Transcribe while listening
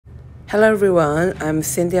Hello everyone, I'm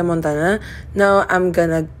Cynthia Montana. Now I'm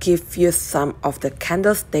gonna give you some of the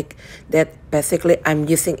candlestick that basically I'm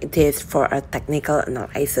using it is for a technical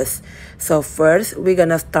analysis. So first we're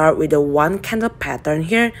gonna start with the one candle pattern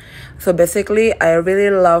here. So basically I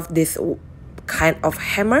really love this kind of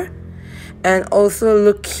hammer, and also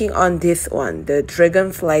looking on this one, the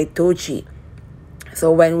Dragonfly Doji.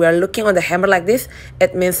 So when we are looking on the hammer like this,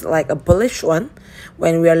 it means like a bullish one.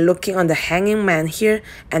 When we are looking on the hanging man here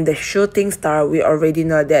and the shooting star, we already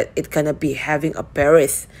know that it's gonna be having a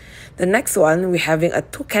bearish. The next one, we're having a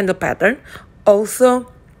two candle pattern, also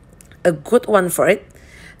a good one for it.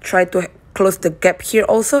 Try to close the gap here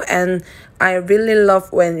also, and I really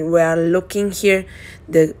love when we are looking here,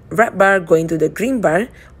 the red bar going to the green bar,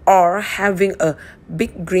 or having a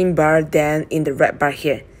big green bar than in the red bar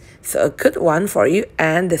here. So a good one for you.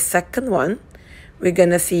 And the second one we're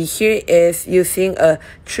gonna see here is using a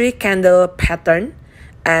three candle pattern,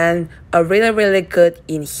 and a really good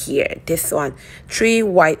in here, this one, three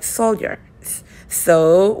white soldiers.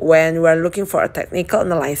 So when we're looking for a technical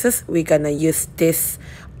analysis, we're gonna use this,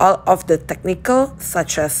 all of the technical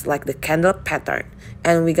such as like the candle pattern,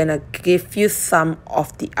 and we're gonna give you some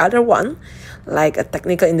of the other one like a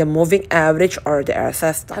technical in the moving average or the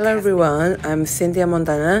RSI. Hello everyone, I'm Cynthia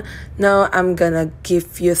Montana. Now I'm gonna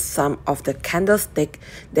give you some of the candlestick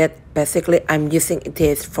that basically I'm using it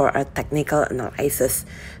is for a technical analysis.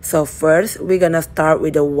 So first we're gonna start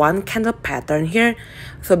with the one candle pattern here.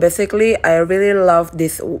 So basically I really love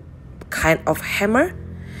this kind of hammer,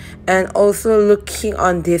 and also looking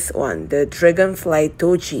on this one, the Dragonfly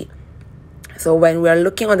Doji. So when we are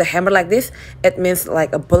looking on the hammer like this, it means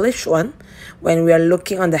like a bullish one. When we are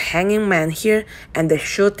looking on the hanging man here and the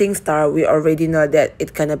shooting star, we already know that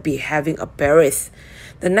it's gonna be having a bearish.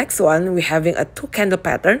 The next one, we're having a two candle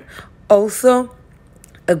pattern, also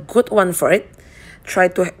a good one for it. Try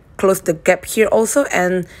to close the gap here also,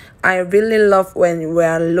 and I really love when we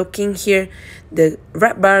are looking here, the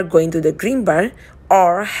red bar going to the green bar,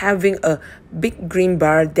 or having a big green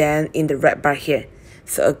bar than in the red bar here.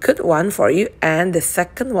 So a good one for you. And the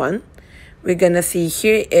second one we're gonna see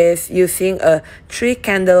here is using a three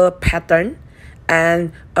candle pattern,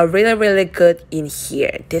 and a really good in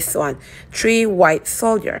here, this one, three white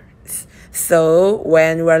soldiers. So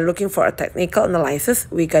when we're looking for a technical analysis,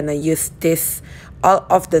 we're gonna use this, all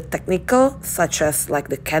of the technical such as like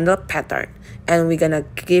the candle pattern, and we're gonna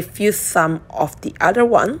give you some of the other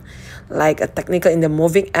one like a technical in the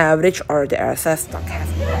moving average or the RSI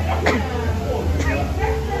stochastic.